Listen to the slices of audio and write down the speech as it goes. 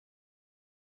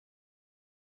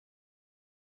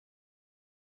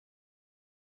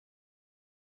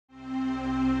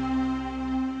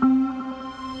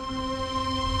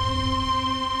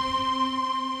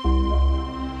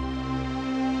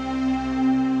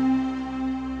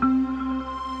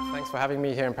for having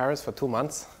me here in Paris for 2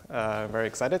 months. Very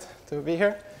excited to be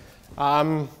here.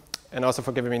 And also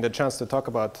for giving me the chance to talk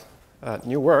about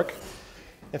new work.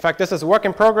 In fact, this is a work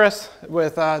in progress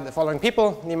with the following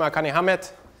people: Nima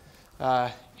Kani-Hamed,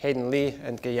 Hayden Lee,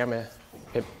 and Guillermo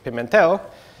Pimentel.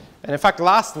 And in fact,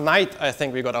 last night, I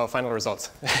think we got our final results.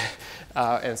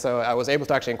 And so I was able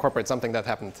to actually incorporate something that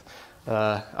happened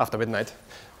after midnight.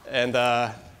 And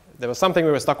there was something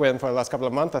we were stuck with for the last couple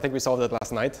of months. I think we solved it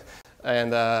last night.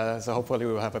 And so hopefully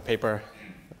we will have a paper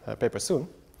soon.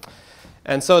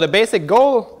 And so the basic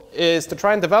goal is to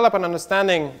try and develop an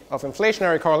understanding of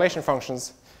inflationary correlation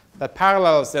functions that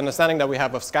parallels the understanding that we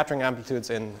have of scattering amplitudes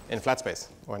in flat space,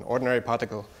 or in ordinary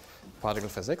particle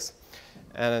physics.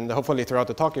 And hopefully throughout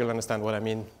the talk you'll understand what I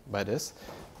mean by this.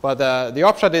 But the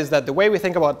upshot is that the way we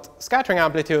think about scattering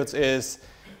amplitudes is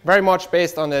very much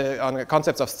based on the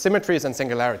concepts of symmetries and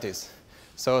singularities.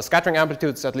 So scattering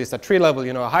amplitudes, at least at tree level,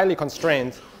 are highly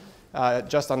constrained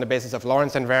just on the basis of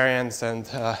Lorentz invariance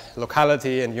and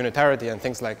locality and unitarity and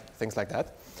things like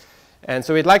that. And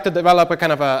so we'd like to develop a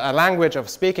kind of a language of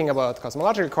speaking about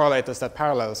cosmological correlators that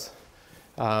parallels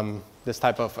this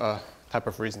type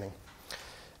of reasoning.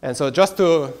 And so just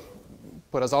to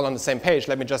put us all on the same page,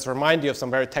 let me just remind you of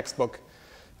some very textbook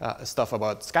stuff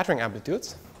about scattering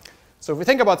amplitudes. So if we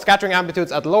think about scattering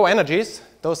amplitudes at low energies,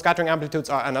 those scattering amplitudes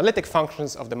are analytic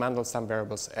functions of the Mandelstam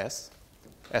variables S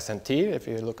and T, if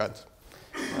you look at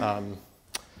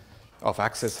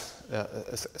off-axis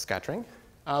scattering.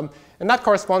 And that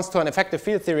corresponds to an effective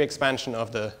field theory expansion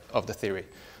of the theory.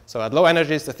 So at low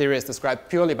energies, the theory is described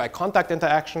purely by contact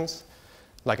interactions.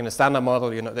 Like in the standard model,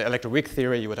 the electroweak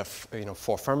theory, you would have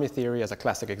four Fermi theory as a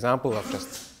classic example of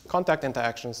just contact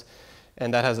interactions.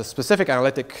 And that has a specific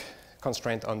analytic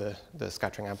constraint on the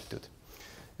scattering amplitude.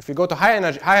 If we go to higher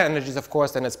energies, of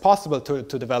course, then it's possible to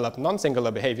develop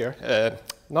non-singular behavior,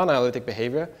 non-analytic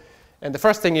behavior. And the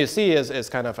first thing you see is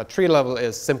kind of at tree level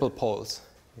is simple poles,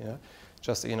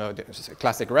 just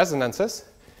classic resonances.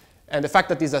 And the fact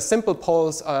that these are simple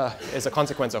poles is a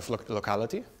consequence of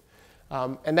locality.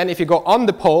 And then if you go on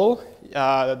the pole,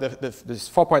 this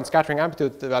 4-point scattering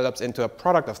amplitude develops into a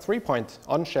product of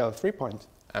on-shell 3-point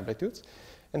amplitudes.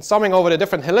 And summing over the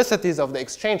different helicities of the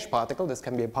exchange particle, this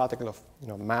can be a particle of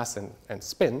mass and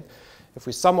spin. If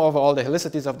we sum over all the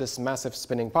helicities of this massive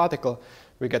spinning particle,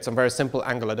 we get some very simple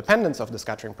angular dependence of the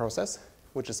scattering process,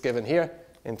 which is given here.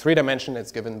 In 3 dimensions,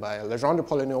 it's given by a Legendre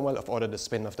polynomial of order the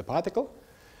spin of the particle.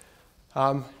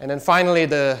 And then finally,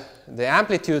 the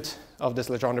amplitude of this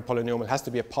Legendre polynomial has to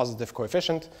be a positive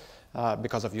coefficient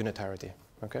because of unitarity.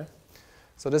 Okay?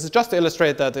 So this is just to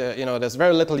illustrate that there's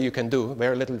very little you can do,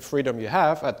 very little freedom you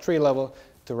have at tree level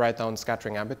to write down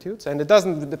scattering amplitudes. And it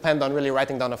doesn't depend on really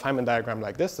writing down a Feynman diagram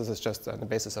like this. This is just on the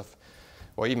basis of,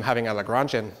 or even having a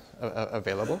Lagrangian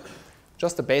available.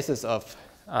 Just the basis of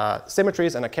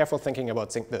symmetries and a careful thinking about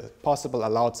the possible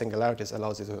allowed singularities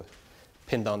allows you to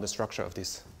pin down the structure of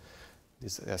these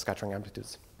scattering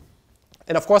amplitudes.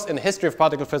 And of course, in the history of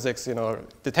particle physics,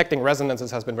 detecting resonances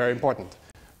has been very important,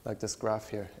 like this graph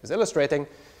here is illustrating.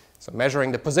 So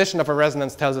measuring the position of a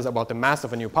resonance tells us about the mass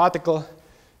of a new particle.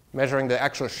 Measuring the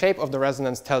actual shape of the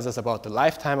resonance tells us about the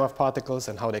lifetime of particles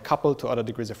and how they couple to other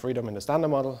degrees of freedom in the standard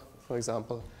model, for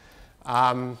example.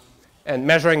 And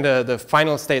measuring the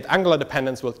final state angular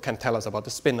dependence can tell us about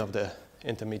the spin of the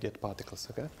intermediate particles.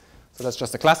 Okay? So that's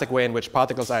just a classic way in which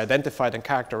particles are identified and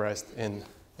characterized in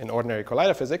ordinary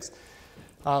collider physics.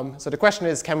 So the question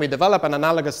is, can we develop an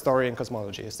analogous story in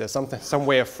cosmology? Is there some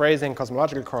way of phrasing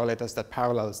cosmological correlators that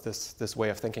parallels this way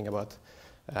of thinking about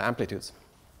amplitudes?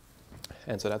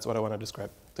 And so that's what I want to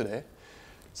describe today.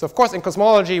 So of course, in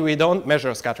cosmology, we don't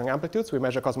measure scattering amplitudes. We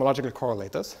measure cosmological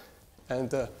correlators.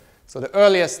 And so the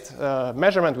earliest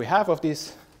measurement we have of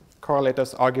these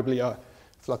correlators arguably are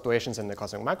fluctuations in the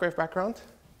cosmic microwave background.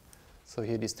 So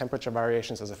here, these temperature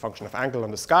variations as a function of angle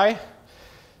on the sky.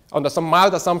 Under some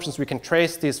mild assumptions, we can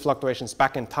trace these fluctuations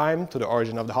back in time to the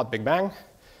origin of the hot Big Bang.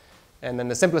 And then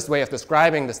the simplest way of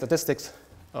describing the statistics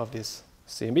of these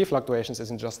CMB fluctuations is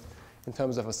just in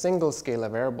terms of a single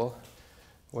scalar variable,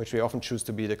 which we often choose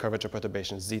to be the curvature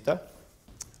perturbation zeta.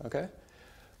 Okay?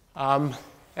 And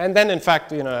then, in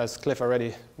fact, as Cliff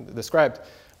already described,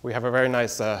 we have a very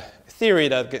nice theory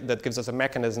that gives us a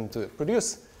mechanism to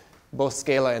produce both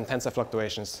scalar and tensor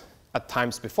fluctuations at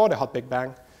times before the hot Big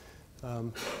Bang,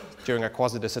 during a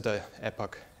quasi-de Sitter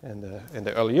epoch in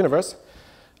the early universe.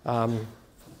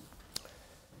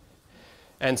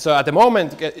 And so at the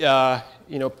moment,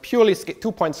 purely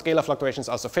 2-point scalar fluctuations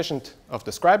are sufficient of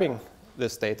describing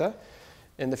this data.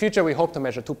 In the future, we hope to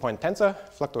measure 2-point tensor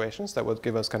fluctuations that would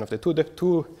give us kind of the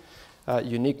two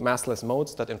unique massless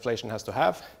modes that inflation has to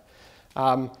have.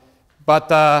 But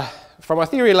from a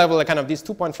theory level, kind of these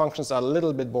two-point functions are a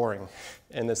little bit boring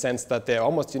in the sense that they're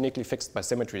almost uniquely fixed by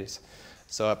symmetries.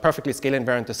 So a perfectly scale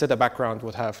invariant de Sitter background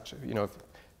would have,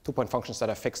 two-point functions that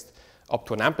are fixed up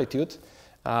to an amplitude.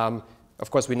 Of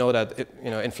course, we know that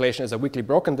inflation is a weakly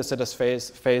broken de Sitter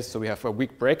phase, so we have a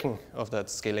weak breaking of that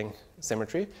scaling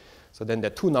symmetry. So then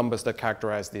there are two numbers that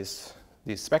characterize these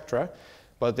spectra,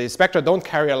 but the spectra don't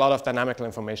carry a lot of dynamical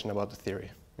information about the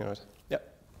theory. Yeah. Sorry,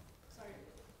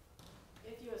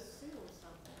 if you assume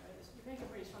something, right? You're making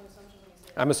pretty strong assumptions when you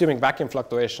say. I'm assuming vacuum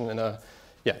fluctuation in a.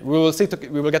 Yeah,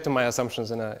 we will get to my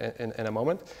assumptions in a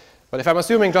moment. But if I'm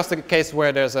assuming just a case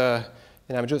where there's I'm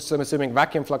assuming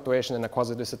vacuum fluctuation in a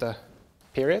quasi-de Sitter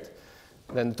period,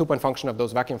 then the two-point function of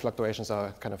those vacuum fluctuations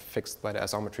are kind of fixed by the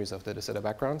isometries of the de Sitter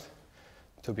background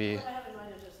to be. What I have in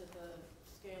mind is just that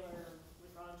the scalar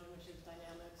Lagrangian, which is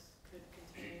dynamics, could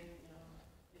contain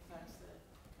effects that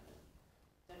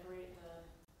kind of decorate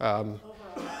the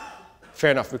overall.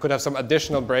 Fair enough. We could have some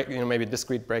additional break, maybe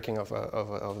discrete breaking of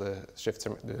the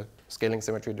the scaling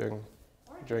symmetry during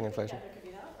inflation. Yeah, there could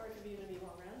be that, or it could even be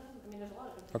more random. I mean, there's a lot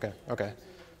of Okay.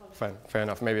 Fine. Fair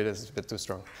enough. Maybe it is a bit too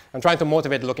strong. I'm trying to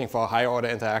motivate looking for higher order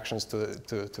interactions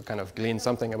to kind of glean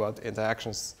something about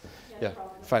interactions. Yeah.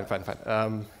 Fine.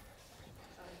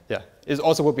 Yeah. It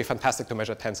also would be fantastic to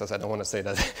measure tensors. I don't want to say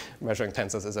that measuring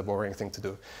tensors is a boring thing to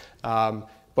do.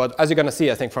 But as you're going to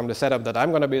see, I think from the setup that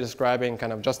I'm going to be describing,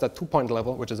 kind of just at two-point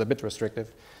level, which is a bit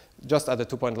restrictive, just at the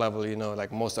two-point level,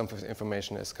 like most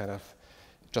information is kind of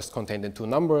just contained in two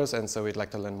numbers, and so we'd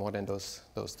like to learn more than those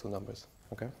two numbers.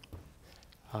 Okay.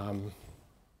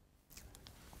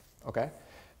 Okay.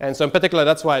 And so in particular,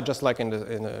 that's why just like in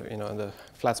the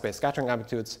flat space scattering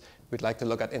amplitudes, we'd like to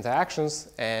look at interactions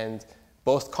and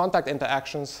both contact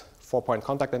interactions, 4-point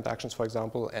contact interactions, for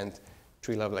example, and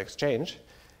tree-level exchange.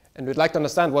 And we'd like to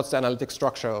understand what's the analytic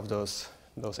structure of those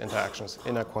interactions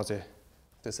in a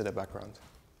quasi-de Sitter background.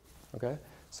 Okay?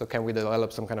 So can we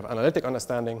develop some kind of analytic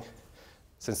understanding?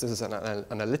 Since this is an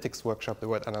analytics workshop, the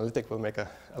word analytic will make a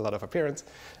lot of appearance.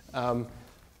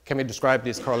 Can we describe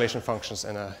these correlation functions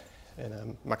in a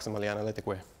maximally analytic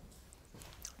way?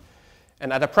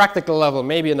 And at a practical level,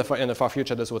 maybe in the far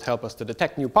future, this would help us to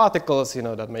detect new particles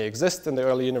that may exist in the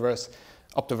early universe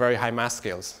up to very high mass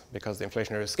scales, because the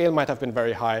inflationary scale might have been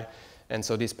very high, and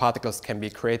so these particles can be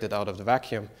created out of the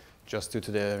vacuum just due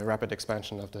to the rapid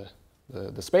expansion of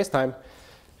the space-time.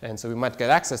 And so we might get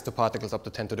access to particles up to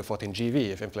 10 to the 14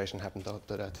 GeV if inflation happened up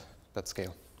to that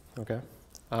scale. Okay?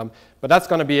 But that's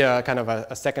going to be a kind of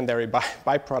a secondary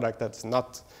byproduct that's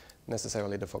not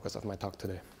necessarily the focus of my talk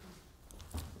today.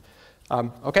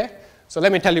 Okay, so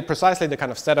let me tell you precisely the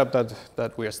kind of setup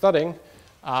that we are studying.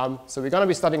 So we're going to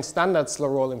be studying standard slow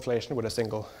roll inflation with a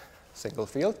single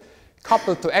field,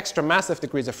 coupled to extra massive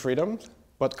degrees of freedom,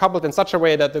 but coupled in such a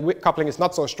way that the coupling is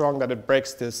not so strong that it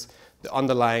breaks the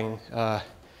underlying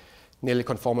nearly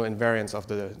conformal invariance of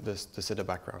the de Sitter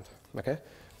background. Okay?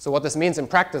 So what this means in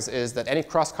practice is that any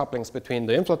cross couplings between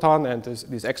the inflaton and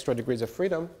these extra degrees of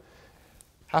freedom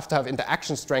have to have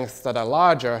interaction strengths that are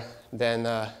larger than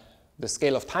the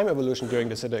scale of time evolution during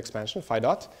the de Sitter expansion, phi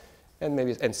dot,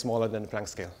 and smaller than the Planck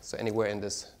scale, so anywhere in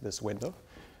this window.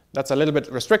 That's a little bit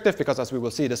restrictive because, as we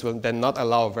will see, this will then not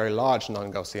allow very large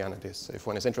non-Gaussianities. If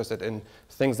one is interested in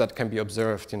things that can be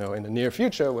observed in the near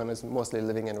future, one is mostly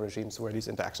living in regimes where these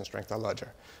interaction strengths are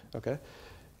larger. Okay?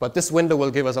 But this window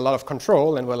will give us a lot of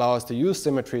control and will allow us to use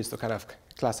symmetries to kind of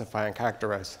classify and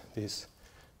characterize these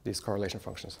correlation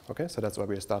functions. Okay? So that's why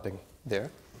we're starting there.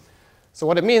 So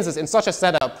what it means is in such a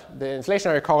setup, the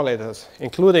inflationary correlators,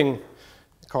 including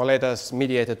correlators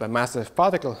mediated by massive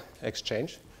particle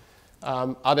exchange,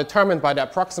 are determined by the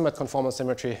approximate conformal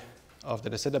symmetry of the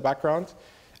de Sitter background,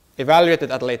 evaluated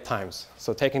at late times.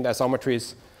 So taking the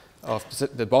isometries of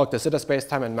the bulk de Sitter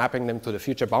spacetime and mapping them to the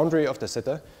future boundary of de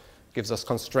Sitter gives us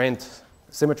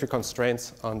symmetry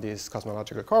constraints on these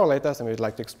cosmological correlators, and we'd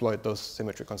like to exploit those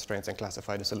symmetry constraints and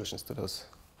classify the solutions to those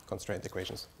constraint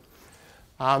equations.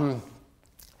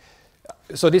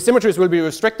 So these symmetries will be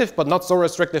restrictive, but not so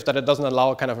restrictive that it doesn't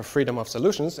allow kind of a freedom of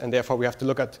solutions, and therefore we have to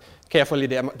look at carefully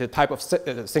the type of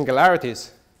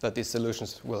singularities that these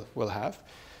solutions will have.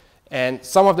 And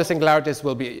some of the singularities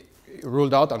will be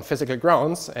ruled out on physical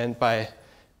grounds, and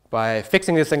by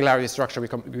fixing the singularity structure,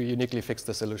 we uniquely fix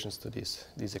the solutions to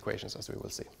these equations, as we will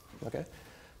see. Okay?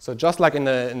 So just like in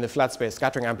the flat space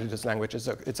scattering amplitudes language,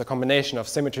 it's a combination of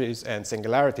symmetries and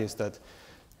singularities that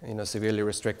severely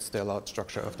restricts the allowed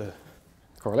structure of the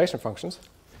correlation functions.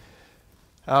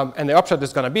 And the upshot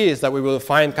is going to be is that we will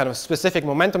find kind of specific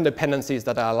momentum dependencies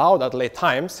that are allowed at late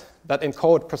times that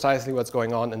encode precisely what's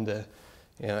going on in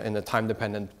the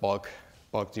time-dependent bulk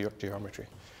geometry.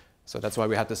 So that's why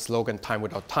we had this slogan, time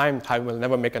without time. Time will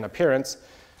never make an appearance.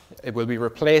 It will be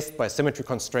replaced by symmetry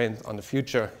constraint on the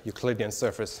future Euclidean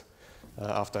surface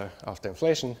after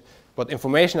inflation. But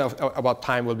information about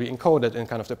time will be encoded in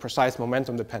kind of the precise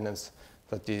momentum dependence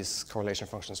that these correlation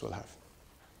functions will have.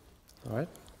 All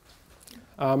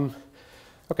right.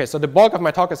 Okay, so the bulk of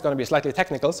my talk is going to be slightly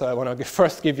technical, so I want to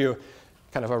first give you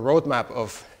kind of a roadmap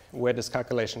of where this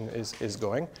calculation is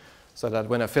going, so that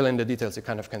when I fill in the details, you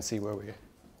kind of can see where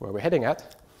we're heading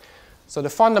at. So the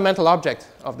fundamental object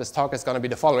of this talk is going to be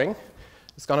the following.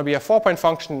 It's going to be a 4-point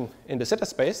function in the zeta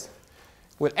space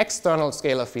with external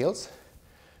scalar fields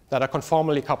that are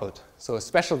conformally coupled. So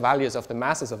special values of the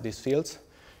masses of these fields,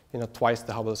 twice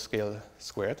the Hubble scale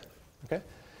squared. Okay?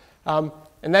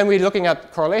 And then we're looking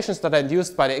at correlations that are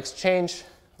induced by the exchange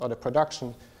or the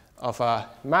production of a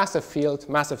massive field,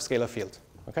 massive scalar field.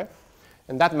 Okay?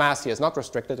 And that mass here is not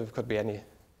restricted. It could be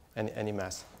any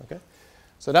mass. Okay?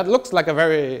 So that looks like a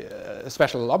very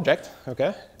special object.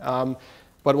 Okay?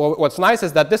 But what's nice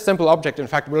is that this simple object, in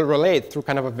fact, will relate through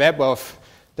kind of a web of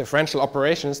differential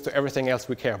operations to everything else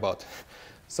we care about.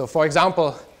 So for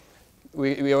example,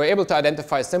 we were able to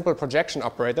identify simple projection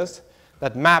operators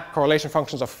that map correlation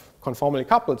functions of conformally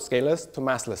coupled scalars to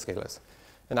massless scalars.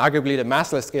 And arguably, the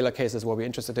massless scalar case is what we're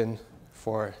interested in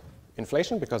for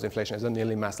inflation, because inflation is a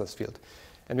nearly massless field.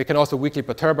 And we can also weakly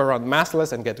perturb around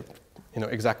massless and get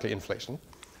exactly inflation.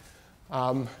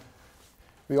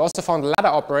 We also found ladder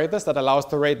operators that allow us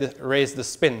to raise the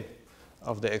spin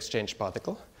of the exchange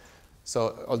particle.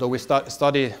 So although we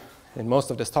study, in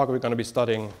most of this talk, we're going to be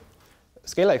studying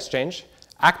scalar exchange,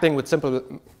 acting with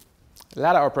simple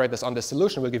ladder operators on the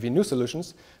solution will give you new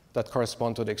solutions that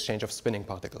correspond to the exchange of spinning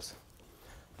particles.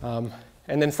 And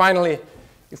then finally,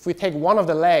 if we take one of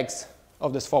the legs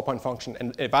of this 4-point function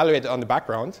and evaluate it on the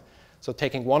background, so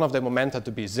taking one of the momenta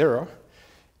to be 0,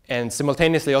 and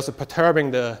simultaneously also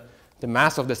perturbing the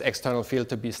mass of this external field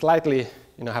to be slightly,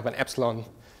 have an epsilon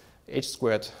h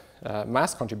squared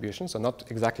mass contribution, so not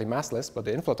exactly massless, but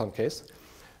the inflaton case,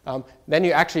 then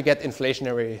you actually get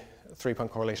inflationary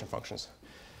 3-point correlation functions.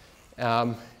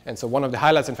 And so one of the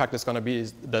highlights, in fact, is going to be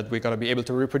that we're going to be able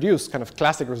to reproduce kind of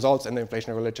classic results in the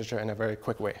inflationary literature in a very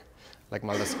quick way. Like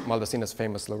Maldaceno's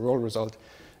famous Leroy result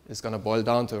is going to boil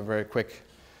down to a very quick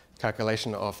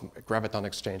calculation of graviton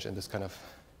exchange in this kind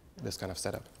of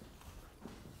setup.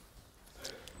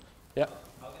 Yeah.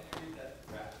 How can you read that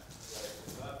graph?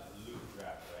 It's not a loop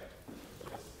graph,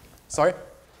 right? Sorry,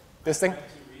 this thing. To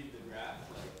read the graph.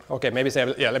 Okay, maybe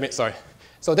say sorry.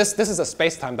 So this is a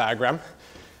space-time diagram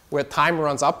where time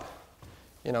runs up,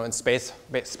 in space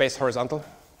horizontal.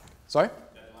 Sorry?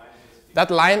 That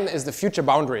line is the future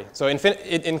boundary. So in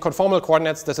conformal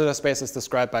coordinates, the zeta space is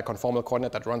described by a conformal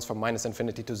coordinate that runs from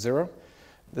 -infinity to 0.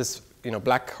 This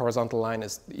black horizontal line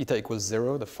is eta equals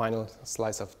 0, the final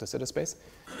slice of the zeta space.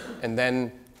 And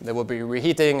then there will be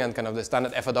reheating and kind of the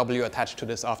standard FOW attached to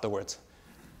this afterwards.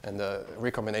 And the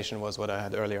recombination was what I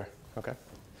had earlier. Okay.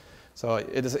 So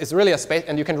it's really a space,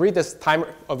 and you can read this time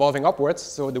evolving upwards.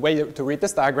 So the way to read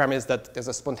this diagram is that there's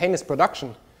a spontaneous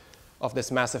production of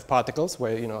these massive particles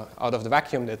where, out of the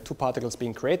vacuum, there are 2 particles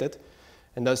being created.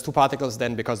 And those 2 particles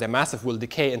then, because they're massive, will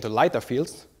decay into lighter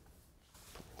fields,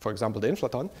 for example, the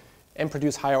inflaton, and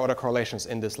produce higher order correlations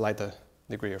in this lighter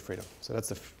degree of freedom. So that's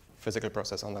the physical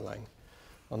process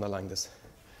underlying this.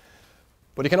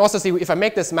 But you can also see if I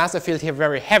make this massive field here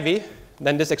very heavy,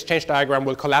 then this exchange diagram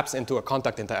will collapse into a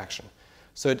contact interaction.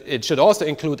 So it should also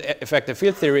include effective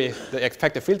field theory, the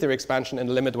effective field theory expansion in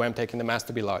the limit where I'm taking the mass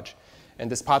to be large. And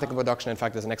this particle production, in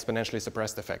fact, is an exponentially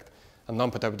suppressed effect, a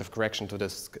non-perturbative correction to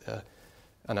this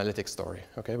analytic story.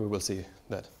 Okay, we will see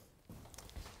that.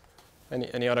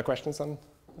 Any other questions on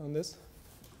this?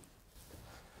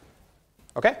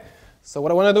 Okay, so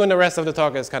what I want to do in the rest of the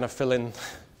talk is kind of fill in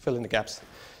the gaps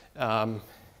and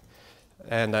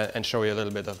show you a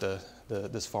little bit of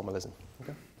this formalism.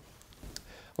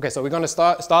 Okay, so we're going to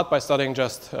start by studying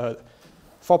just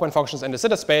 4-point functions in the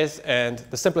zeta space and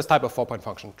the simplest type of 4-point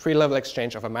function, 3-level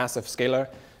exchange of a massive scalar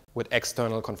with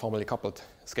external conformally coupled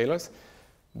scalars.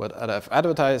 But as I've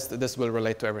advertised, this will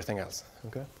relate to everything else.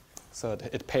 Okay, so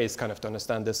it pays kind of to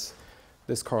understand this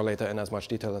correlator in as much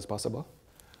detail as possible.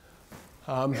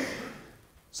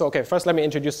 So okay, first let me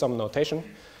introduce some notation,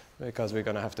 because we're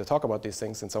going to have to talk about these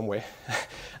things in some way.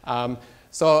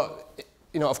 So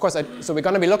of course, so we're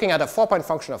going to be looking at a 4-point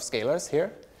function of scalars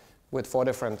here with 4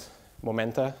 different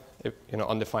momenta,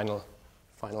 on the final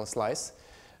slice.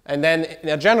 And then in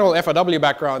a general FOW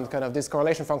background, kind of these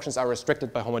correlation functions are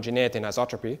restricted by homogeneity and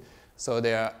isotropy. So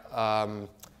they're,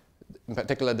 in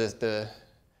particular, the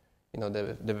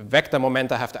vector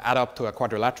momenta have to add up to a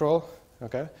quadrilateral.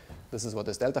 Okay. This is what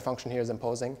this delta function here is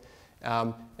imposing.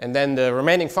 And then the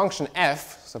remaining function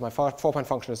f, so my 4-point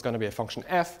function is going to be a function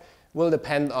f, will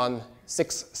depend on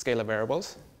 6 scalar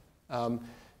variables,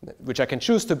 which I can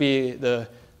choose to be the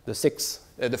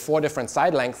 4 different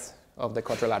side lengths of the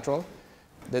quadrilateral,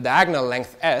 the diagonal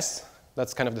length s,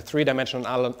 that's kind of the 3-dimensional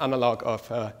analog of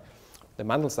the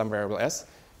Mandelstam variable s,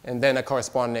 and then a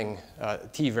corresponding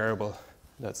t variable,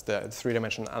 that's the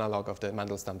 3-dimensional analog of the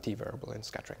Mandelstam t variable in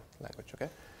scattering language. Okay?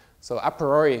 So a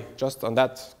priori, just on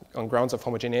that, on grounds of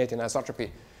homogeneity and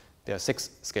isotropy, there are 6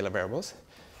 scalar variables.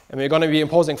 And we're going to be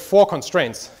imposing 4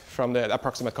 constraints from the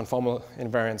approximate conformal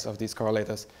invariance of these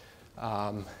correlators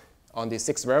on these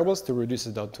 6 variables to reduce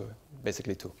it down to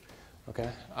basically 2. Okay?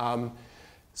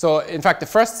 So in fact, the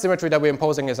first symmetry that we're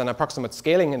imposing is an approximate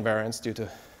scaling invariance due to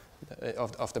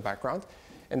of the background.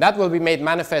 And that will be made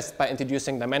manifest by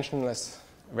introducing dimensionless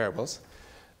variables.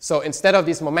 So instead of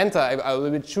these momenta, I will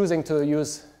be choosing to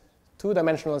use 2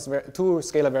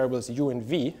 scalar variables u and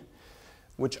v,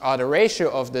 which are the ratio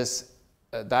of this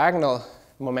diagonal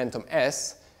momentum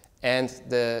s and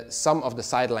the sum of the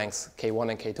side lengths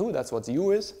k1 and k2. That's what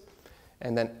u is.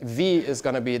 And then v is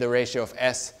going to be the ratio of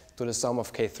s to the sum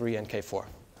of k3 and k4.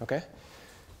 Okay?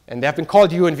 And they have been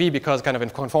called u and v because kind of in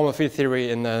conformal field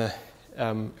theory,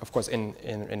 of course,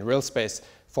 in real space,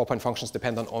 4-point functions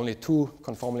depend on only 2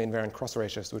 conformally invariant cross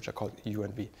ratios, which are called u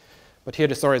and v. But here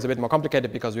the story is a bit more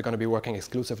complicated because we're going to be working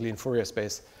exclusively in Fourier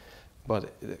space.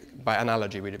 But by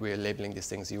analogy, we're labeling these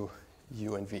things u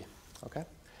and v. Okay?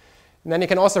 And then you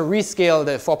can also rescale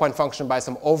the 4-point function by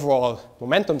some overall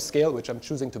momentum scale, which I'm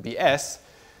choosing to be s,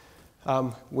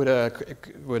 with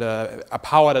a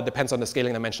power that depends on the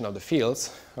scaling dimension of the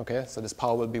fields. Okay? So this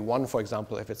power will be 1, for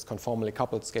example, if it's conformally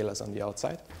coupled scalars on the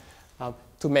outside,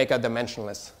 to make a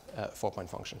dimensionless 4-point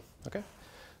function. Okay?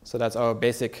 So that's our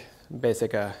basic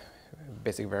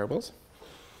variables.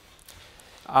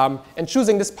 And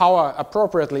choosing this power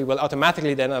appropriately will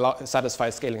automatically then satisfy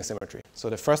scaling symmetry. So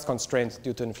the first constraint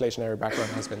due to inflationary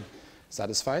background has been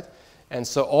satisfied. And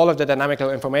so all of the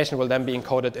dynamical information will then be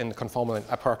encoded in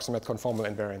approximate conformal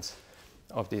invariance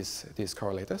of these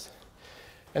correlators.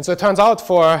 And so it turns out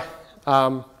for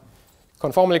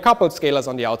conformally coupled scalars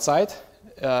on the outside,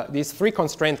 these 3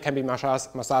 constraints can be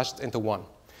massaged into 1.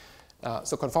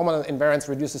 So conformal invariance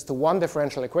reduces to 1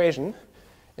 differential equation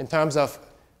in terms of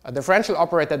a differential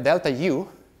operator delta u.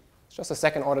 It's just a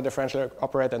second-order differential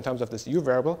operator in terms of this u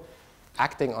variable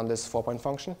acting on this 4-point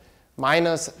function,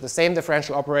 minus the same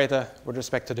differential operator with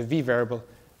respect to the v variable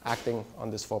acting on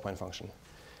this 4-point function.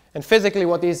 And physically,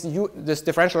 what these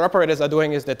differential operators are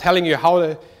doing is they're telling you how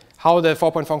the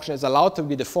 4-point function is allowed to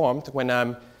be deformed when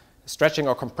I'm stretching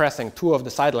or compressing 2 of the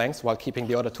side lengths while keeping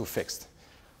the other 2 fixed.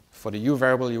 For the u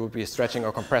variable, you would be stretching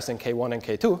or compressing k1 and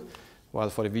k2, while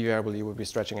for the v variable, you would be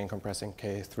stretching and compressing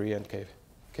k3 and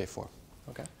k4.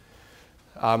 Okay?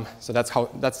 So that's how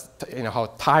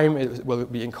time will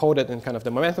be encoded in kind of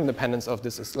the momentum dependence of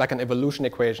this. It's like an evolution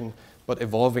equation, but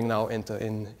evolving now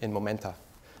in momenta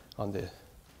on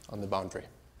the boundary.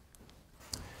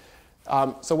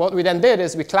 So what we then did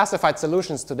is we classified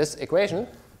solutions to this equation,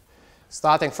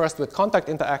 starting first with contact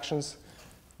interactions,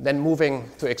 then moving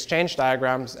to exchange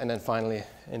diagrams, and then finally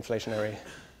inflationary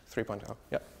 3.0.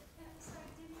 Yeah.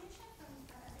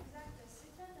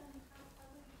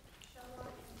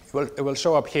 It will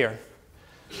show up here.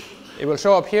 It will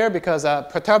show up here because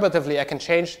perturbatively I can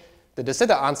change the de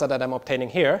Sitter answer that I'm obtaining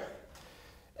here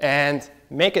and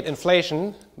make it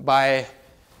inflation by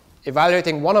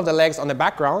evaluating one of the legs on the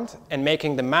background and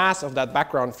making the mass of that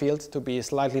background field to be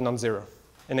slightly non-zero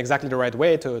in exactly the right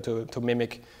way to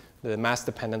mimic the mass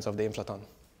dependence of the inflaton.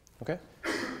 Okay?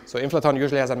 So inflaton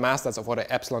usually has a mass that's of order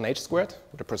epsilon h squared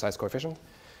with a precise coefficient.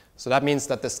 So that means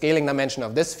that the scaling dimension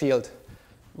of this field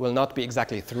will not be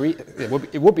exactly 3.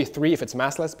 It would be 3 if it's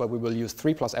massless, but we will use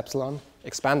 3 plus epsilon,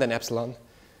 expand an epsilon,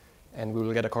 and we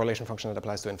will get a correlation function that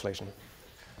applies to inflation.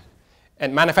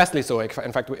 And manifestly so.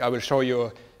 In fact, I will show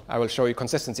you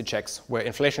consistency checks where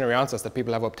inflationary answers that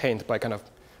people have obtained by kind of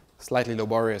slightly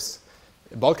laborious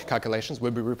bulk calculations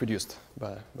will be reproduced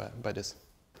by this.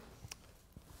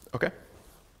 Okay?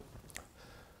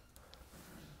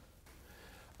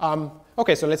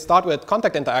 Okay, so let's start with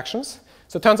contact interactions.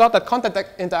 So it turns out that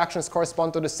contact interactions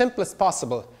correspond to the simplest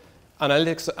possible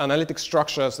analytic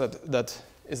structures that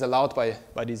is allowed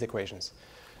by these equations.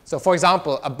 So for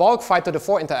example, a bulk phi to the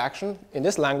 4 interaction in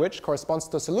this language corresponds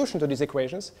to a solution to these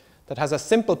equations that has a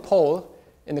simple pole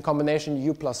in the combination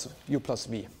u plus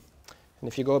v. And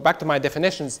if you go back to my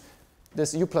definitions,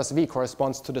 this u plus v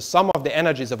corresponds to the sum of the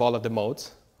energies of all of the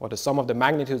modes, or the sum of the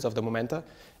magnitudes of the momenta,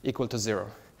 equal to 0.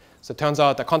 So it turns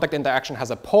out the contact interaction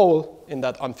has a pole in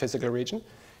that unphysical region,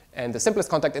 And the simplest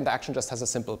contact interaction just has a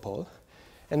simple pole.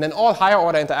 And then all higher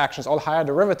order interactions, all higher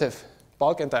derivative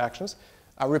bulk interactions,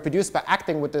 are reproduced by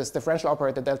acting with this differential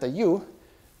operator delta U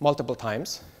multiple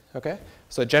times. Okay?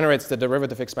 So it generates the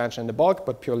derivative expansion in the bulk,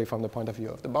 but purely from the point of view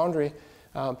of the boundary.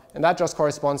 And that just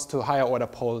corresponds to higher order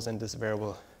poles in this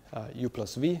variable U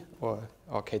plus V or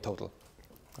K total.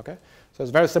 Okay? So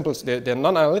it's very simple. They're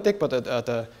non-analytic, but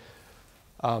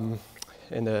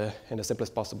in the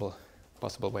simplest possible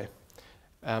way.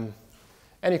 And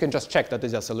you can just check that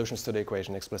these are solutions to the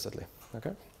equation explicitly.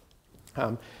 Okay?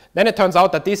 Then it turns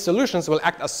out that these solutions will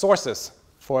act as sources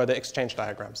for the exchange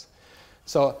diagrams.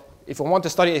 So if we want to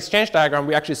study exchange diagram,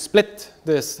 we actually split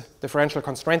this differential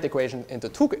constraint equation into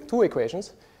two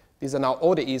equations. These are now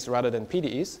ODEs rather than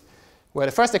PDEs, where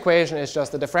the first equation is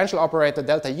just the differential operator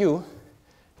delta U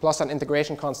plus an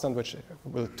integration constant, which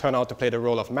will turn out to play the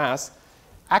role of mass,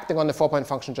 acting on the 4-point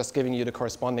function, just giving you the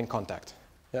corresponding contact.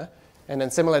 Yeah? And then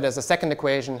similarly, there's a second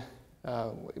equation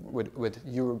with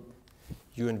U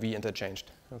and V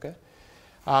interchanged. Okay?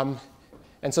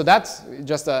 And so that's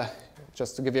just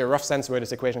to give you a rough sense where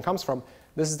this equation comes from.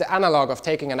 This is the analog of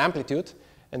taking an amplitude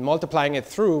and multiplying it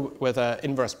through with an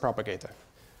inverse propagator.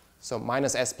 So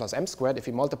minus s plus m squared, if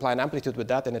you multiply an amplitude with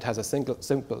that and it has a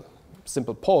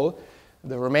simple pole,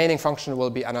 the remaining function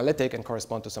will be analytic and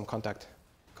correspond to some contact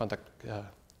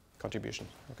contribution.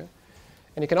 Okay?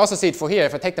 And you can also see it for here.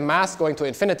 If I take the mass going to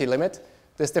infinity limit,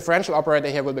 this differential operator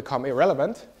here will become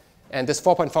irrelevant. And this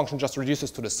 4-point function just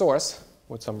reduces to the source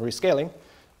with some rescaling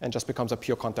and just becomes a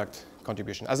pure contact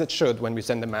contribution, as it should when we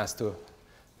send the mass to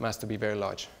be very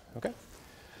large. Okay?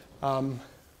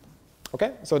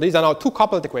 Okay, so these are now two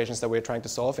coupled equations that we're trying to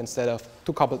solve instead of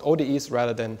two coupled ODEs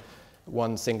rather than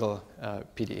one single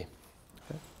PDE.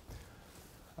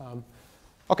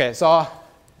 Okay, so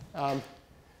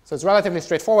it's relatively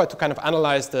straightforward to kind of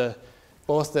analyze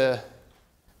both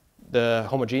the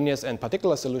homogeneous and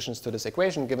particular solutions to this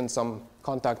equation, given some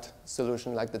contact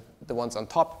solution like the ones on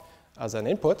top as an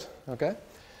input. Okay.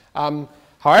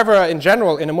 However, in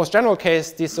the most general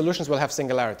case, these solutions will have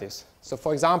singularities. So,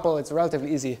 for example, it's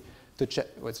relatively easy to check.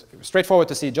 It's straightforward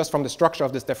to see just from the structure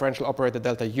of this differential operator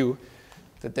delta U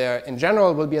that there, in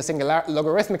general, will be a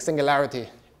logarithmic singularity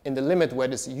in the limit where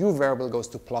this U variable goes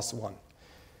to +1.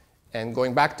 And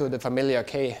going back to the familiar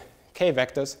K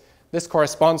vectors, this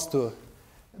corresponds to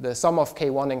the sum of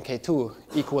K1 and K2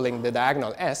 equaling the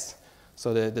diagonal S,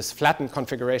 so this flattened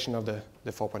configuration of the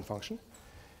 4-point function.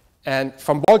 And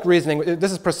from bulk reasoning,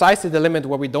 this is precisely the limit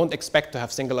where we don't expect to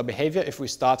have singular behavior if we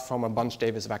start from a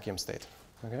Bunch-Davis vacuum state.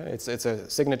 Okay? It's a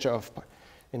signature of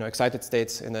excited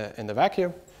states in the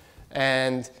vacuum.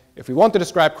 And if we want to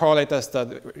describe correlators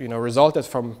that resulted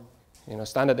from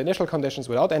standard initial conditions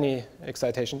without any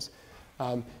excitations,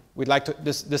 we'd like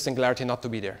this singularity not to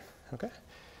be there. Okay?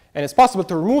 And it's possible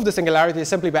to remove the singularity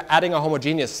simply by adding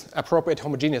a appropriate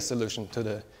homogeneous solution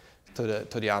to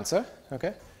the answer.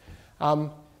 Okay?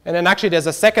 And then actually there's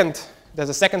a second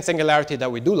singularity that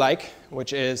we do like,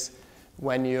 which is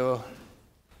when you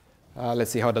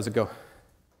let's see, how does it go?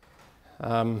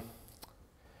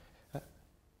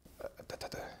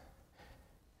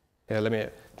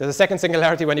 There's a second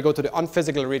singularity when you go to the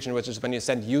unphysical region, which is when you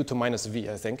send U to minus V,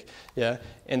 I think. Yeah.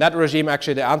 In that regime,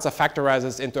 actually, the answer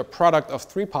factorizes into a product of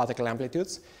 3 particle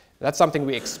amplitudes. That's something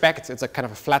we expect. It's a kind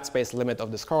of a flat space limit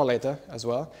of this correlator as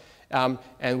well.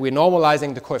 And we're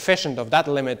normalizing the coefficient of that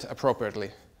limit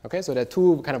appropriately. Okay, so there are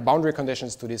two kind of boundary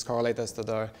conditions to these correlators that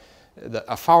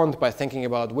are found by thinking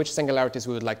about which singularities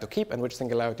we would like to keep and which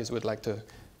singularities we would like to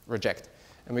reject.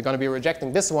 And we're going to be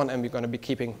rejecting this one, and we're going to be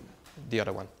keeping the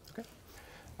other one. Okay?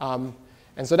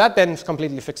 And so that then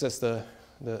completely fixes the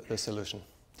solution.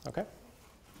 Okay?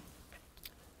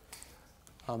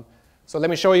 So let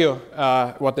me show you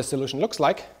what the solution looks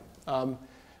like.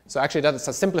 So actually, that is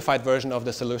a simplified version of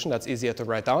the solution. That's easier to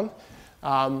write down.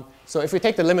 So if we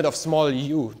take the limit of small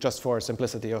u, just for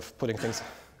simplicity of putting things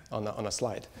on a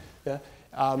slide. Yeah?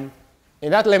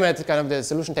 In that limit, kind of the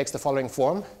solution takes the following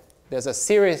form. There's a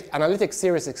analytic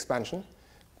series expansion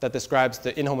that describes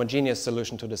the inhomogeneous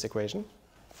solution to this equation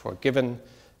for given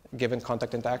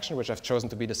contact interaction, which I've chosen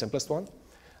to be the simplest one.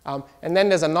 And then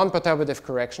there's a non-perturbative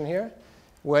correction here,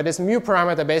 where this mu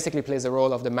parameter basically plays the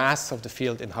role of the mass of the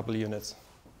field in Hubble units.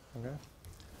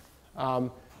 Okay?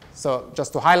 So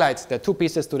just to highlight, there are two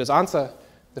pieces to this answer.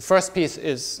 The first piece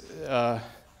is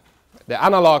the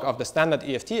analog of the standard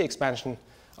EFT expansion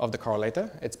of the correlator.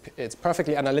 It's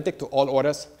perfectly analytic to all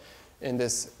orders in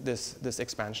this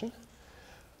expansion.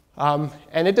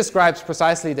 And it describes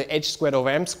precisely the h squared over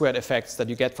m squared effects that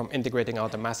you get from integrating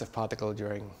out a massive particle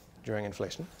during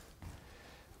inflation.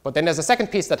 But then there's a second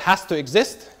piece that has to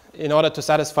exist in order to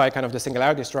satisfy kind of the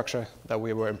singularity structure that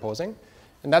we were imposing.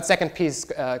 And that second piece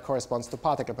corresponds to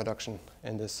particle production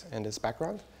in this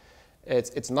background.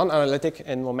 It's non-analytic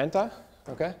in momenta,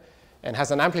 okay, and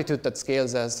has an amplitude that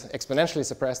scales as exponentially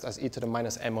suppressed as e to the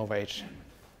minus m over h,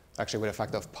 actually with a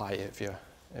factor of pi if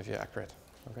you're accurate.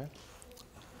 Okay.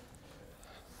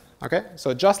 Okay,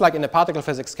 so just like in the particle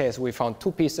physics case, we found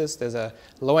two pieces. There's a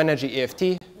low energy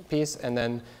EFT piece, and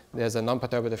then there's a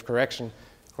non-perturbative correction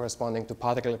corresponding to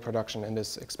particle production in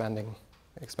this expanding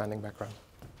background.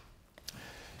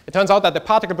 It turns out that the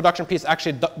particle production piece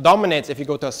actually dominates if you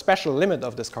go to a special limit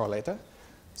of this correlator.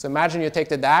 So imagine you take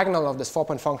the diagonal of this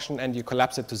 4-point function and you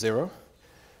collapse it to 0.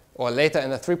 Or later in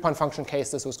the 3-point function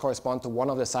case, this would correspond to one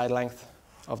of the side length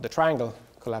of the triangle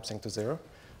collapsing to 0.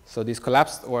 So these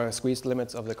collapsed or squeezed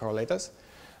limits of the correlators.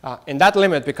 In that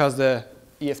limit, because the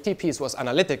EFT piece was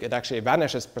analytic, it actually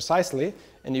vanishes precisely,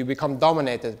 and you become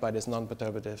dominated by this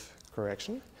non-perturbative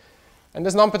correction. And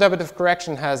this non-perturbative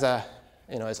correction has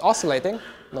is oscillating.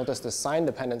 Notice the sign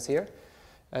dependence here.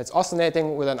 It's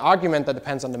oscillating with an argument that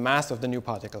depends on the mass of the new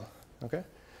particle. Okay?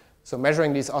 So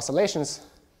measuring these oscillations,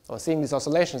 or seeing these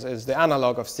oscillations, is the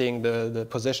analog of seeing the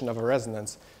position of a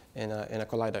resonance in a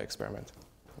collider experiment.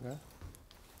 Okay?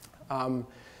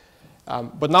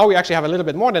 But now we actually have a little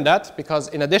bit more than that, because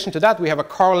in addition to that, we have a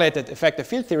correlated effective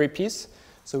field theory piece.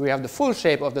 So we have the full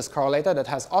shape of this correlator that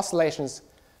has oscillations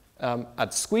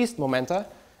at squeezed momenta,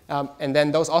 and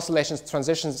then those oscillations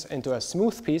transitions into a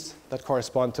smooth piece that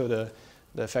correspond to the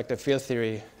effective field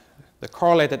theory, the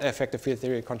correlated effective field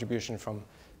theory contribution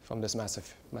from this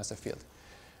massive field.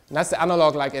 And that's the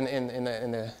analog, like in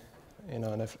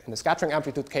the scattering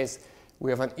amplitude case. We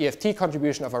have an EFT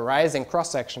contribution of a rising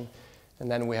cross-section,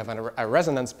 and then we have a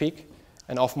resonance peak.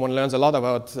 And often one learns a lot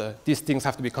about these things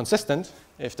have to be consistent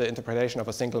if the interpretation of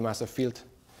a single massive field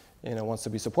wants to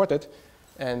be supported.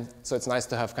 And so it's nice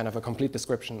to have kind of a complete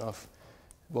description of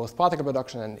both particle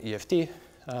production and EFT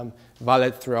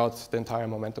valid throughout the entire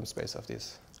momentum space of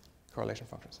these correlation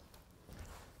functions.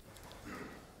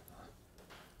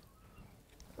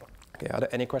 Okay, are there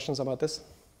any questions about this?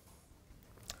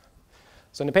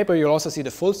 So in the paper, you'll also see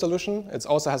the full solution. It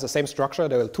also has the same structure.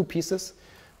 There are two pieces.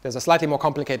 There's a slightly more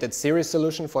complicated series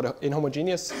solution for the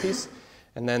inhomogeneous piece.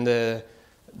 And then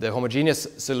the homogeneous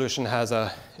solution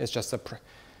is just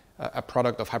a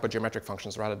product of hypergeometric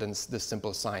functions rather than this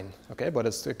simple sign. Okay, but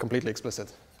it's completely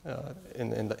explicit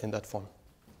in that form.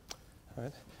 All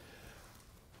right.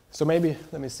 So maybe,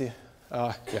 let me see.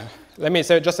 Let me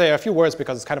just say a few words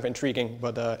because it's kind of intriguing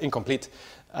but incomplete.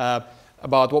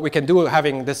 About what we can do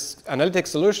having this analytic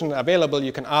solution available.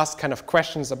 You can ask kind of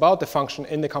questions about the function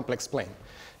in the complex plane.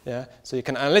 Yeah? So you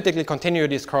can analytically continue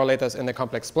these correlators in the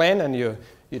complex plane, and you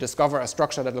discover a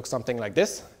structure that looks something like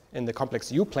this in the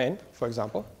complex U plane, for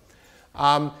example,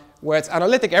 where it's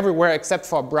analytic everywhere except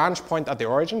for a branch point at the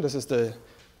origin. This is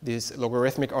these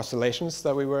logarithmic oscillations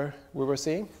that we were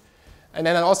seeing. And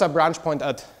then also a branch point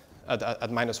at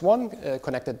 -1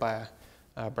 connected by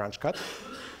a branch cut.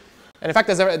 And in fact,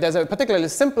 there's a particularly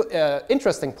simple,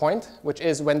 interesting point, which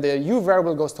is when the u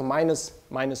variable goes to minus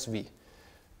v.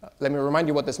 Let me remind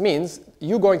you what this means.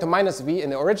 U going to minus v in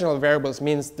the original variables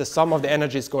means the sum of the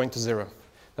energies going to 0.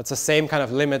 That's the same kind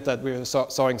of limit that we were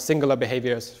sawing singular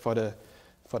behaviors for the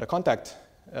contact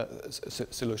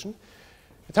solution.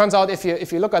 It turns out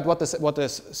if you look at what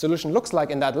this solution looks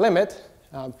like in that limit,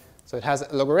 so it has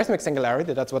logarithmic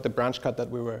singularity. That's what the branch cut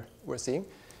that we were seeing,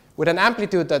 with an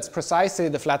amplitude that's precisely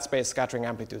the flat space scattering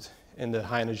amplitude in the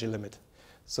high energy limit.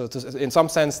 So in some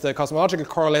sense, the cosmological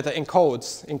correlator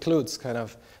includes kind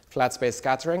of flat space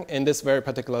scattering in this very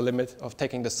particular limit of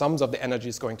taking the sums of the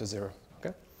energies going to 0.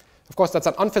 Okay? Of course, that's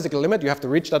an unphysical limit. You have to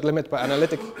reach that limit by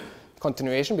analytic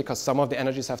continuation because some of the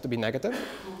energies have to be negative.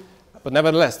 But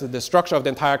nevertheless, the structure of the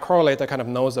entire correlator kind of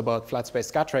knows about flat space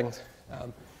scattering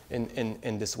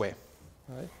in this way.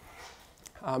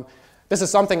 Right? This is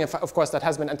something, of course, that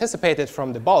has been anticipated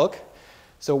from the bulk.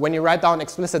 So when you write down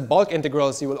explicit bulk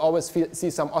integrals, you will always see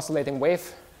some oscillating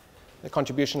wave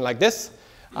contribution like this.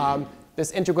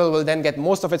 This integral will then get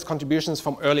most of its contributions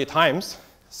from early times,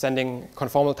 sending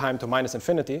conformal time to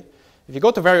 -infinity. If you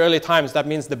go to very early times, that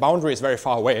means the boundary is very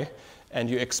far away, and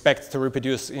you expect to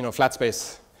reproduce flat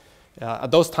space.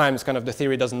 At those times, kind of the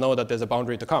theory doesn't know that there's a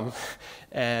boundary to come,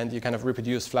 and you kind of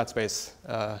reproduce flat space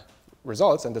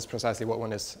results, and that's precisely what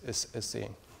one is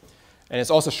seeing. And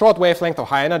it's also short wavelength or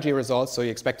high energy results, so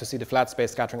you expect to see the flat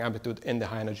space scattering amplitude in the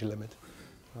high energy limit.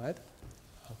 Right?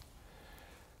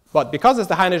 But because it's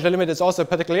the high energy limit, it's also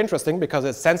particularly interesting because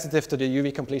it's sensitive to the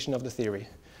UV completion of the theory.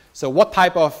 So what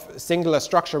type of singular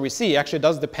structure we see actually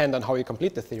does depend on how you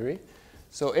complete the theory.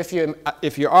 So if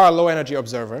you are a low energy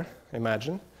observer,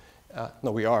 imagine,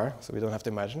 No, we are, so we don't have to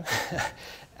imagine.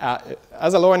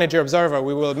 As a low energy observer,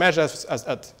 we will measure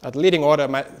at leading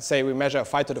order, say we measure a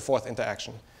 5 to the 4th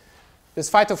interaction. This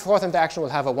 5 to the 4th interaction will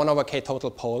have a 1 over k total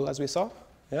pole, as we saw.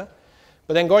 Yeah?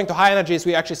 But then going to high energies,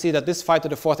 we actually see that this 5 to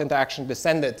the 4th interaction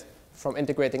descended from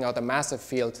integrating out a massive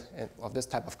field of this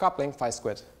type of coupling, phi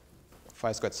squared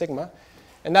sigma.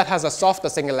 And that has a softer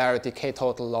singularity, k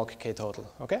total log k total.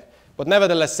 Okay? But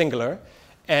nevertheless singular.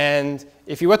 And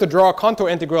if you were to draw a contour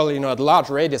integral at large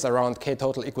radius around k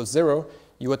total equals 0,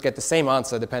 you would get the same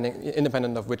answer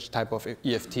independent of which type of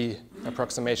EFT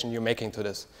approximation you're making to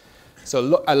this.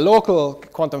 So a local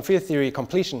quantum field theory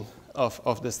completion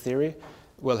of this theory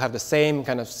will have the same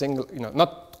kind of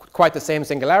not quite the same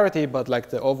singularity, but like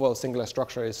the overall singular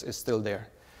structure is still there.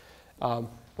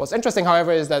 What's interesting,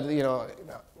 however, is that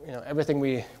everything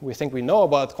we think we know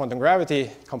about quantum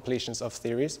gravity completions of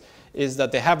theories is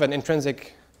that they have an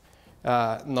intrinsic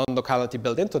non-locality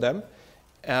built into them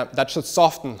that should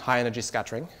soften high energy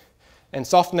scattering and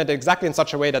soften it exactly in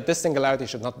such a way that this singularity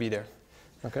should not be there.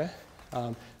 Okay?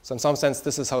 So in some sense,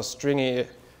 this is how stringy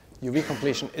UV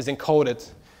completion is encoded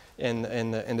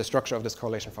in the structure of this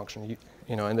correlation function.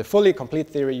 In the fully complete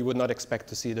theory, you would not expect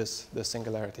to see this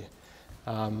singularity.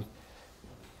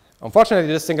 Unfortunately,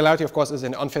 this singularity, of course, is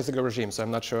in an unphysical regime, so I'm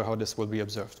not sure how this will be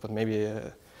observed. But maybe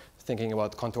thinking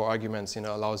about contour arguments,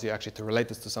 allows you actually to relate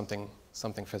this to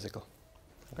something physical.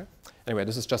 Okay. Anyway,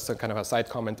 this is just a kind of a side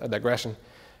comment, a digression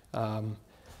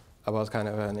about kind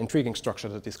of an intriguing structure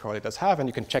that these correlators have, and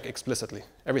you can check explicitly.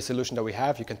 Every solution that we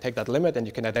have, you can take that limit and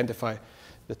you can identify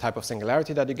the type of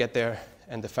singularity that you get there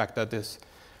and the fact that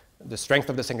the strength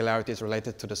of the singularity is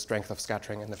related to the strength of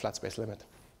scattering in the flat space limit.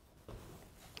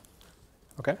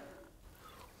 Okay?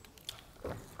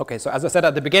 Okay, so as I said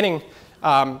at the beginning,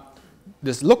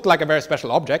 this looked like a very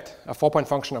special object, a 4-point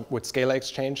function with scalar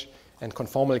exchange and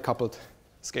conformally coupled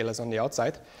scalars on the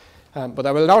outside. But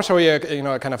I will now show you,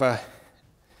 kind of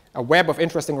a web of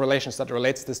interesting relations that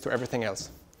relates this to everything else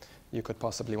you could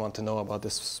possibly want to know about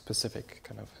this specific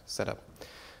kind of setup.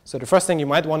 So the first thing you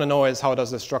might want to know is how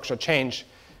does the structure change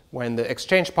when the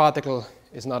exchange particle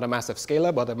is not a massive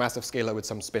scalar, but a massive scalar with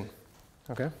some spin.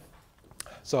 Okay?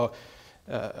 So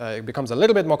it becomes a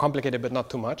little bit more complicated, but not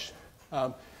too much.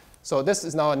 So this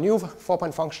is now a new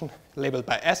 4-point function labeled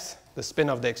by S, the spin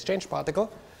of the exchange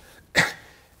particle.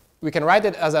 We can write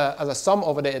it as a sum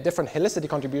over the different helicity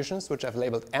contributions, which I've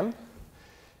labeled M.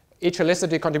 Each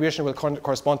helicity contribution will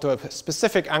correspond to a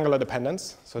specific angular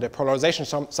dependence, so the polarization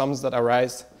sums that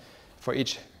arise for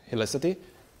each helicity,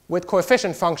 with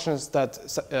coefficient functions that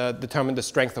determine the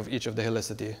strength of each of the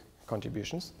helicity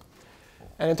contributions.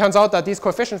 And it turns out that these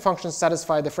coefficient functions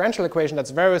satisfy a differential equation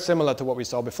that's very similar to what we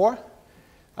saw before,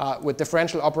 with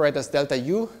differential operators delta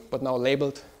U, but now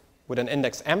labeled with an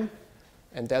index M,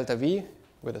 and delta V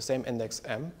with the same index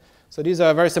M. So these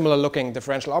are very similar looking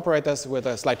differential operators with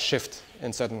a slight shift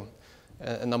in certain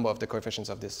a number of the coefficients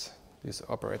of these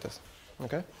operators.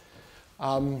 Okay?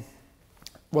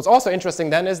 What's also interesting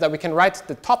then is that we can write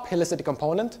the top helicity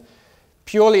component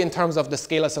purely in terms of the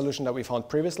scalar solution that we found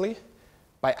previously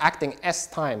by acting S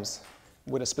times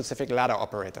with a specific ladder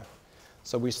operator.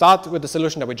 So we start with the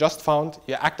solution that we just found.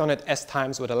 You act on it S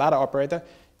times with a ladder operator.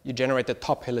 You generate the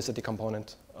top helicity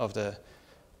component of the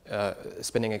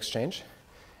spinning exchange.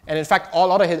 And in fact,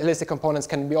 all other helicity components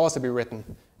can also be written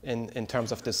in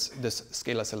terms of this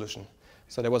scalar solution.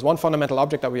 So there was one fundamental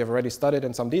object that we have already studied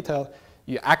in some detail.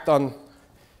 You act on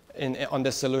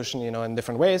this solution in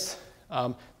different ways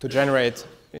to generate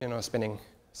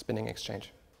spinning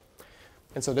exchange.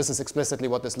 And so this is explicitly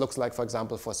what this looks like, for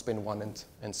example, for spin 1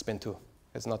 and spin 2.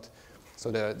 It's not, so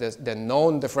there are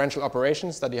known differential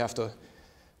operations that you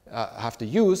have to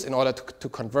use in order to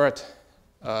convert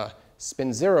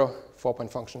spin 0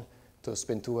 4-point function to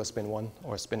spin 2 or spin 1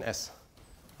 or spin S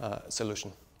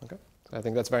solution. Okay? So I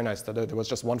think that's very nice that there was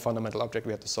just one fundamental object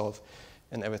we had to solve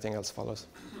and everything else follows.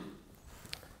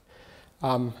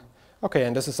 Okay,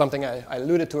 and this is something I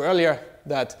alluded to earlier,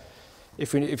 that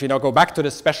if you now go back to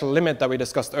the special limit that we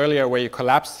discussed earlier where you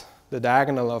collapse the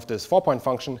diagonal of this 4-point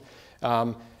function,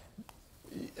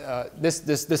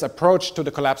 this approach to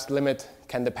the collapsed limit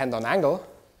can depend on angle.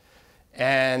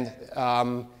 And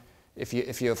if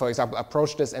you, for example,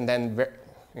 approach this and then,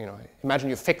 imagine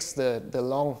you fix the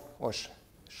long or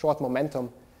short momentum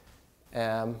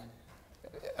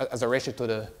as a ratio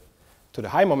to the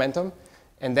high momentum,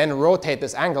 and then rotate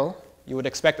this angle, you would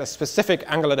expect a specific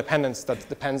angular dependence that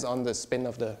depends on the spin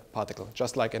of the particle,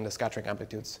 just like in the scattering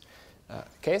amplitudes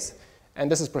case. And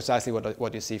this is precisely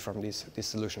what you see from these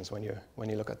solutions when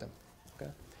you look at them. Okay?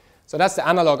 So that's the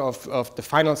analog of the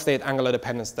final state angular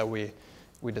dependence that we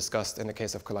discussed in the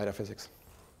case of collider physics.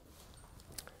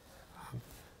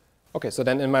 Okay, so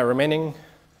then in my remaining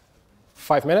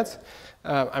 5 minutes,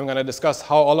 I'm going to discuss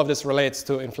how all of this relates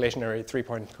to inflationary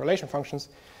 3-point correlation functions,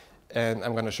 and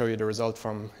I'm going to show you the result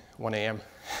from 1 a.m.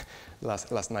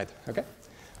 last night. Okay.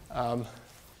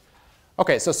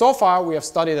 Okay, so far we have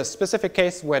studied a specific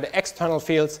case where the external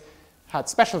fields had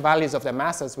special values of their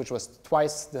masses, which was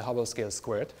twice the Hubble scale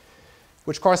squared,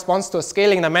 which corresponds to a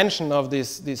scaling dimension of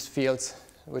these fields,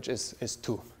 which is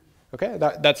 2. Okay,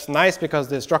 that's nice because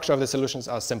the structure of the solutions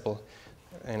are simple,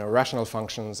 rational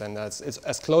functions, and it's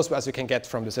as close as we can get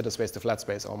from de Sitter space to flat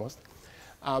space almost.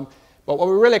 But what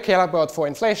we really care about for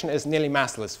inflation is nearly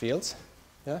massless fields.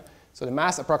 Yeah? So the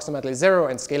mass approximately 0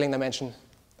 and scaling dimension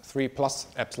 3 plus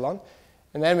epsilon.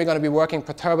 And then we're going to be working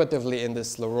perturbatively in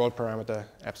this low-roll parameter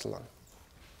epsilon.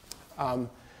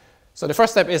 So the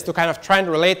first step is to kind of try and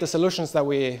relate the solutions that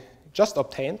we just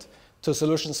obtained to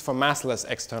solutions for massless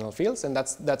external fields. And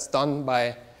that's done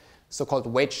by so-called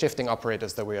weight shifting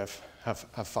operators that we have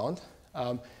found.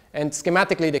 And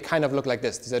schematically, they kind of look like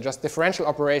this. These are just differential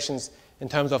operations in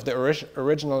terms of the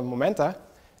original momenta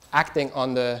acting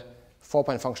on the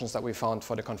 4-point functions that we found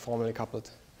for the conformally coupled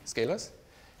scalars.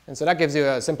 And so that gives you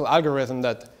a simple algorithm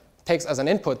that takes as an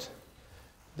input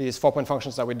these 4-point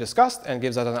functions that we discussed and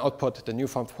gives as an output the new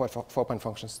 4-point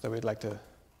functions that we'd like to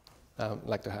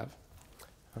have.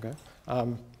 Okay.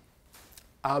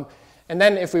 And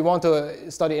then if we want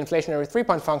to study inflationary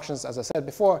 3-point functions, as I said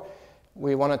before,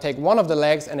 we want to take one of the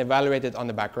legs and evaluate it on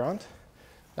the background.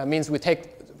 That means we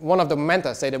take one of the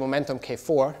momenta, say the momentum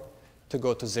K4, to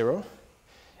go to 0.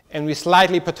 And we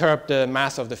slightly perturb the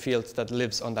mass of the field that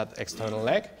lives on that external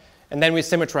leg. And then we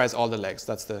symmetrize all the legs.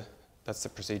 That's the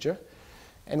procedure.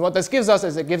 And what this gives us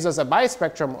is it gives us a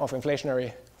bispectrum of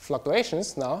inflationary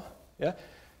fluctuations now. Yeah?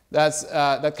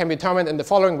 That can be determined in the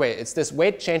following way. It's this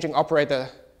weight-changing operator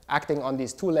acting on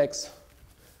these two legs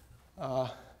 1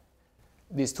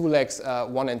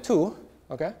 and 2.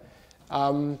 Okay?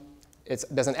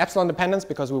 There's an epsilon dependence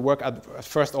because we work at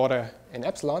first order in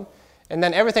epsilon. And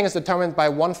then everything is determined by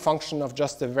one function of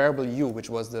just the variable u, which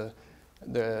was the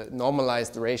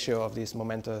normalized ratio of these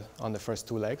momenta on the first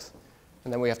 2 legs.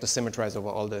 And then we have to symmetrize over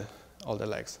all the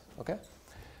legs. Okay?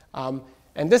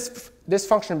 And this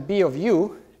function b of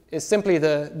u is simply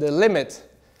the limit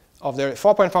of the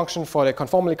 4-point function for the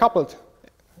conformally coupled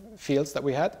fields that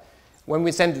we had when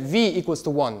we send v equals to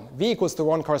 1. V equals to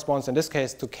 1 corresponds in this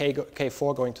case to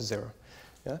k4 going to 0.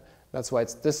 Yeah? That's why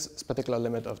it's this particular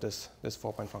limit of this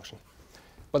 4-point function.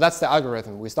 But that's the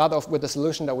algorithm. We start off with the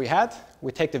solution that we had.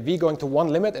 We take the v going to 1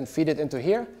 limit and feed it into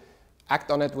here, act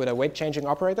on it with a weight-changing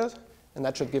operator, and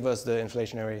that should give us the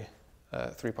inflationary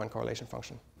 3-point correlation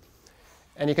function.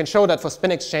 And you can show that for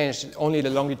spin exchange, only the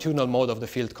longitudinal mode of the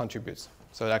field contributes.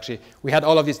 So actually, we had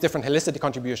all of these different helicity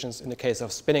contributions in the case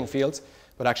of spinning fields,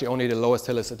 but actually only the lowest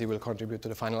helicity will contribute to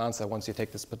the final answer once you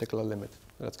take this particular limit.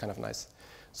 So that's kind of nice.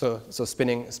 So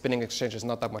spinning exchange is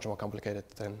not that much more complicated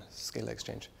than scalar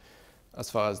exchange as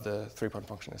far as the 3-point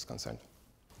function is concerned.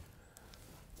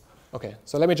 Okay,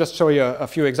 so let me just show you a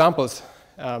few examples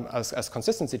as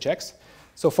consistency checks.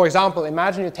 So for example,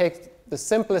 imagine you take the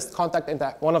simplest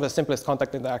one of the simplest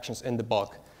contact interactions in the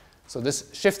bulk. So this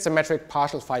shift symmetric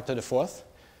partial phi to the 4th.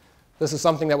 This is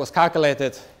something that was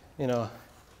calculated,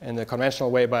 in the conventional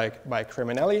way by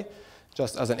Criminelli,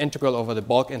 just as an integral over the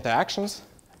bulk interactions.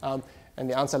 And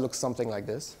the answer looks something like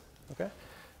this. Okay?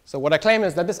 So what I claim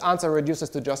is that this answer reduces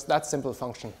to just that simple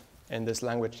function in this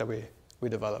language that we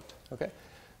developed. Okay?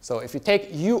 So if you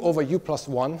take u over u plus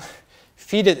 1,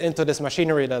 feed it into this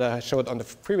machinery that I showed on the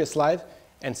previous slide,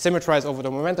 and symmetrize over the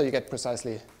momenta, you get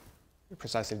precisely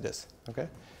this. Okay?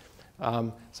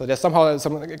 So there's somehow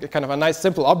some kind of a nice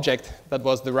simple object that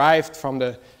was derived from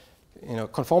the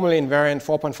conformally invariant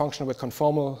 4-point function with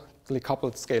conformally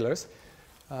coupled scalars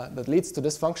that leads to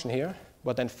this function here,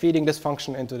 but then feeding this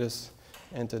function into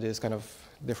these kind of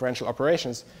differential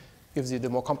operations gives you the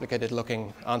more complicated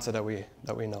looking answer that we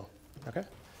know. Okay?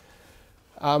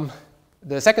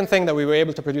 The second thing that we were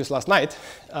able to produce last night,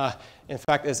 in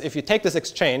fact, is if you take this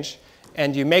exchange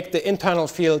and you make the internal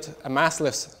field a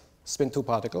massless spin-2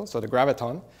 particle, so the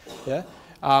graviton, yeah,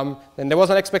 then there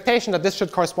was an expectation that this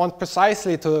should correspond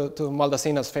precisely to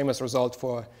Maldaceno's famous result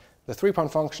for the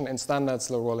 3-point function in standard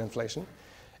slow-roll inflation.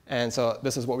 And so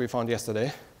this is what we found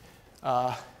yesterday.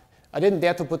 I didn't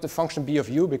dare to put the function b of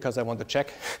u because I want to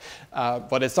check,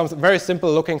 but it's some very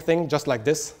simple looking thing, just like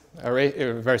this,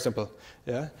 very simple.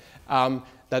 Yeah?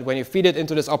 That when you feed it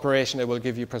into this operation, it will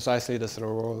give you precisely the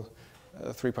slow-roll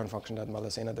 3-point function that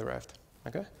Maldaceno derived.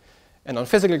 Okay? And on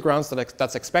physical grounds,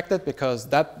 that's expected because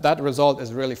that result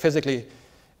is really physically,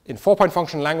 in 4-point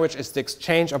function language, it's the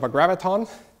exchange of a graviton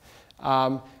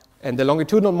And the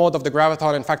longitudinal mode of the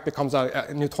graviton, in fact, becomes a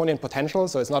Newtonian potential,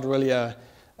 so it's not really a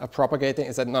propagating,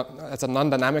 it's a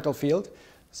non-dynamical field.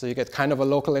 So you get kind of a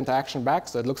local interaction back,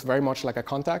 so it looks very much like a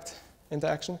contact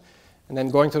interaction. And then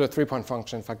going to the 3-point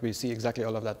function, in fact, we see exactly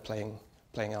all of that playing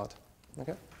out.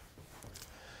 Okay?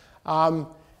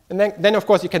 And then, of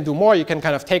course, you can do more. You can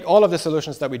kind of take all of the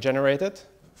solutions that we generated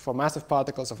for massive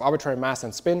particles of arbitrary mass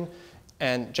and spin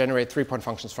and generate 3-point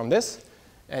functions from this.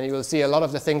 And you will see a lot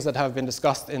of the things that have been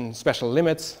discussed in special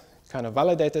limits kind of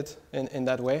validated in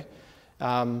that way.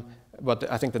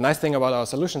 But I think the nice thing about our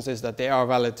solutions is that they are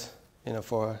valid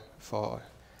for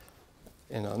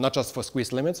not just for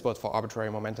squeezed limits, but for arbitrary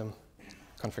momentum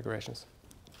configurations.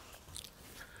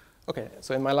 OK,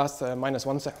 so in my last minus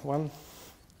 1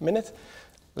 minute,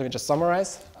 let me just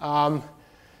summarize.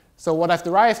 So what I've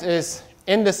derived is,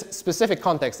 in this specific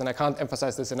context, and I can't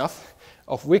emphasize this enough,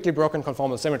 of weakly broken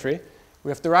conformal symmetry, we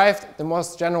have derived the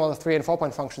most general 3- and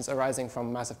 4-point functions arising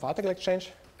from massive particle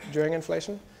exchange during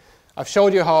inflation. I've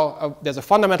showed you how there's a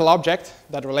fundamental object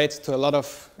that relates to a lot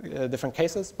of different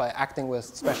cases by acting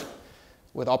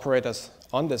with operators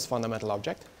on this fundamental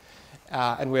object.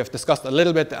 And we have discussed a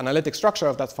little bit the analytic structure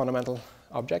of that fundamental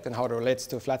object and how it relates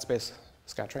to flat space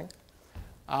scattering.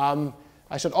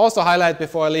 I should also highlight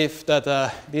before I leave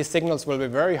that these signals will be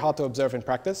very hard to observe in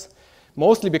practice,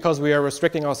 mostly because we are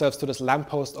restricting ourselves to this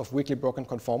lamppost of weakly broken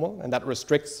conformal, and that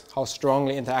restricts how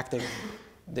strongly interacting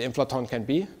the inflaton can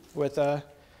be with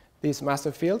these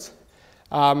massive fields.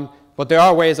 But there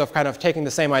are ways of kind of taking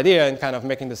the same idea and kind of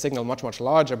making the signal much, much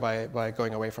larger by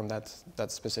going away from that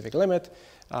specific limit.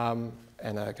 And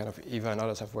kind of Eva and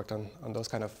others have worked on those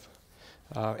kind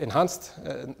of enhanced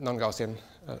non-Gaussian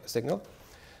signal.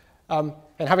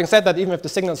 And having said that, even if the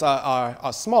signals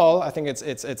are small, I think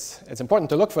it's important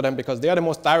to look for them because they are the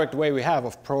most direct way we have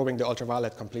of probing the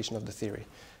ultraviolet completion of the theory.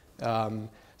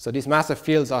 So these massive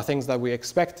fields are things that we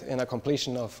expect in a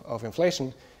completion of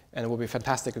inflation, and it would be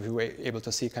fantastic if we were able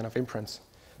to see kind of imprints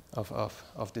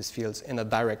of these fields in a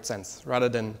direct sense, rather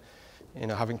than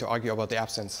having to argue about the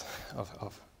absence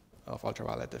of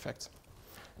ultraviolet effects.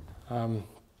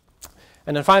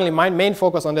 And then finally, my main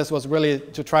focus on this was really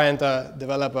to try and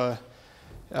develop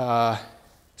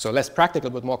so less practical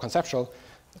but more conceptual,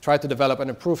 try to develop an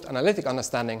improved analytic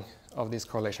understanding of these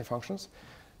correlation functions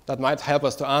that might help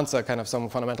us to answer kind of some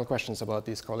fundamental questions about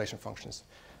these correlation functions.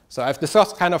 So I've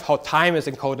discussed kind of how time is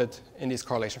encoded in these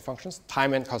correlation functions,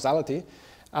 time and causality.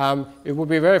 It would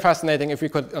be very fascinating if we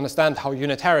could understand how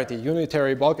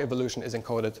unitary bulk evolution is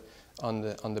encoded on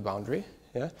the boundary.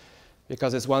 Yeah?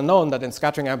 Because it's well known that in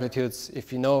scattering amplitudes,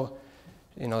 if you know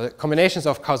the combinations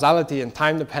of causality and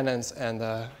time dependence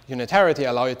and unitarity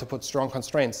allow you to put strong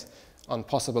constraints on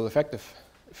possible effective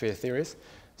field theories.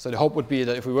 So the hope would be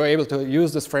that if we were able to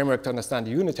use this framework to understand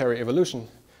unitary evolution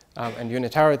and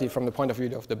unitarity from the point of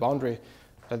view of the boundary,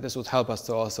 that this would help us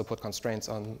to also put constraints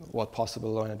on what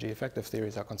possible low energy effective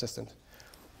theories are consistent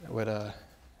with a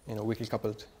weakly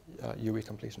coupled UE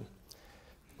completion.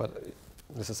 But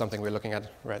this is something we're looking at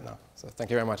right now. So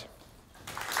thank you very much.